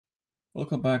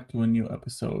Welcome back to a new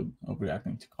episode of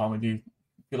Reacting to Comedy.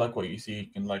 If you like what you see, you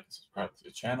can like and subscribe to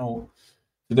the channel.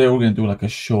 Today we're gonna do like a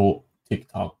short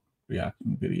TikTok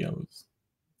reacting videos.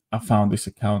 I found this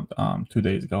account 2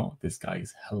 days ago. This guy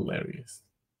is hilarious.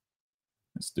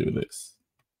 Let's do this.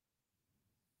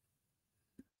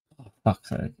 Oh, fuck's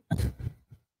sake.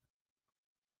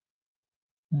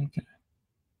 Okay.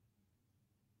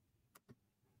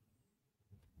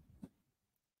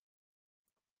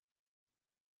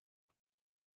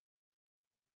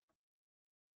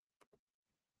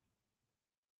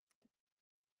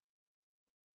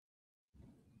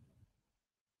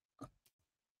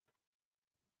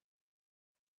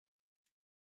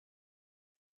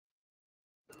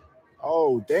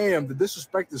 Oh, damn, the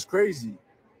disrespect is crazy.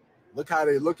 Look how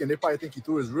they looking. They probably think he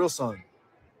threw his real son.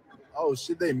 Oh,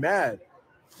 shit, they mad.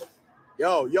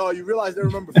 Yo, you realize they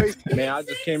remember face? Man, I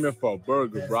just came here for a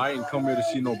burger, bro. I ain't come here to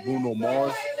see no Bruno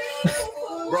Mars.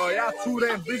 Bro, y'all too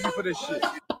damn busy for this shit.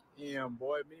 Damn,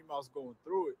 boy, Minnie Mouse going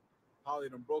through it. Holly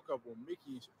done broke up with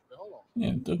Mickey and shit. Hold on.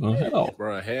 Yeah, took a hell.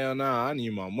 Bro, hell nah, I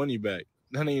need my money back.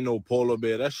 That ain't no polar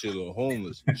bear. That shit look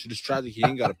homeless. Shit is tragic. He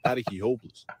ain't got a paddock. He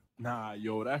hopeless. Nah,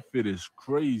 yo, that fit is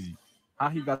crazy. How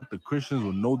he got the Christians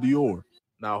with no Dior?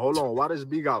 Now, hold on. Why this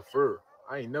B got fur?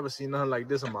 I ain't never seen nothing like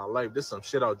this in my life. This some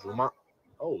shit out Juma.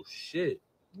 Oh, shit.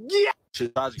 Yeah.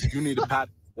 Shit tragic. You need a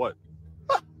paddock. What?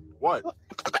 What?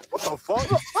 What the fuck?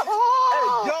 Hey,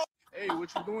 yo! Hey,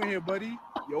 what you doing here, buddy?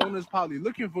 Your owner's probably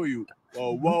looking for you.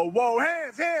 Whoa.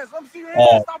 Hands. Let me see your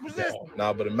hands. Stop resisting.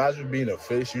 Nah, but imagine being a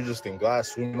fish. You just in glass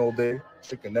swimming all day.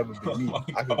 Shit can never be me.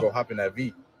 I could go hop in that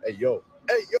V. Hey, yo.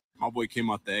 My boy came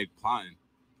out the egg plotting.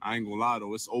 I ain't gonna lie,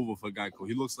 though. It's over for Geico.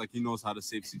 He looks like he knows how to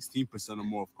save 16% or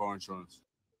more of car insurance.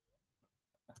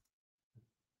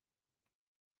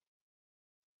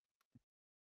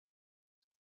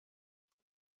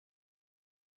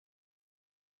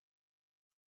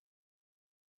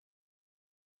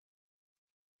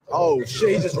 Oh,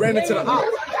 shit. He just ran into the house.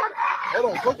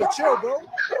 Hold on. Coco, chill, bro.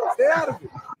 Stay out of it.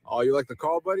 Oh, you like the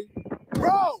car, buddy?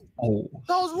 Bro! Oh.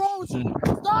 What's wrong with you?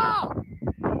 Stop!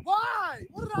 Why?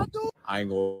 What did I do? I ain't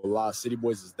gonna lie, City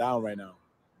Boys is down right now.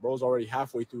 Bro's already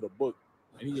halfway through the book,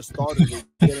 and he just started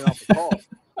getting out the car.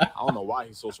 I don't know why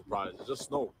he's so surprised. It's just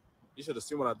snow. You should have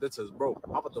seen what I did to his bro.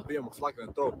 I'm about to be him a flack in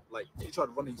the throat. Like, he tried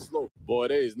to run him slow. Boy,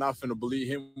 they is not finna believe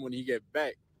him when he get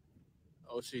back.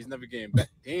 Oh, shit, he's never getting back.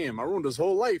 Damn, I ruined his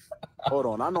whole life. Hold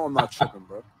on, I know I'm not tripping,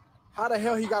 bro. How the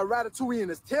hell he got Ratatouille in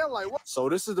his tail? Like, what? So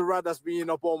this is the rat that's being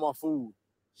up all my food.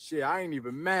 Shit, I ain't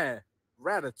even mad.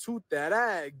 Ratatouille that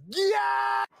ass.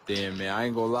 Yeah! Damn, man, I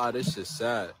ain't gonna lie, this shit's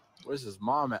sad. Where's his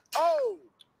mom at? Oh!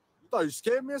 You thought you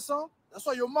scared me or something? That's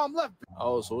why your mom left.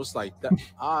 Oh, so it's like that.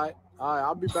 All right,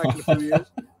 I'll be back in a few years.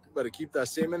 You better keep that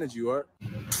same energy, you heard?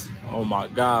 Oh my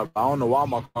God, I don't know why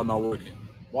my car not working.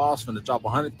 Well, I was finna drop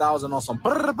 100,000 on some.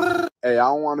 Hey, I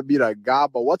don't want to be that guy,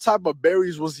 but what type of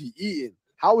berries was he eating?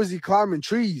 How was he climbing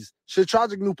trees? Shit,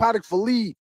 tragic new paddock for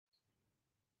Lee.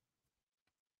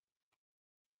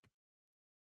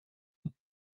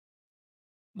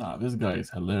 Nah, this guy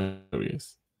is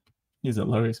hilarious. He's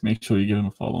hilarious. Make sure you give him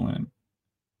a follow, man.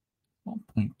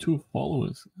 1.2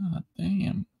 followers. God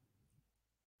damn.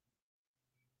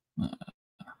 Nah.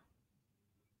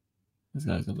 This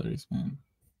guy's hilarious, man.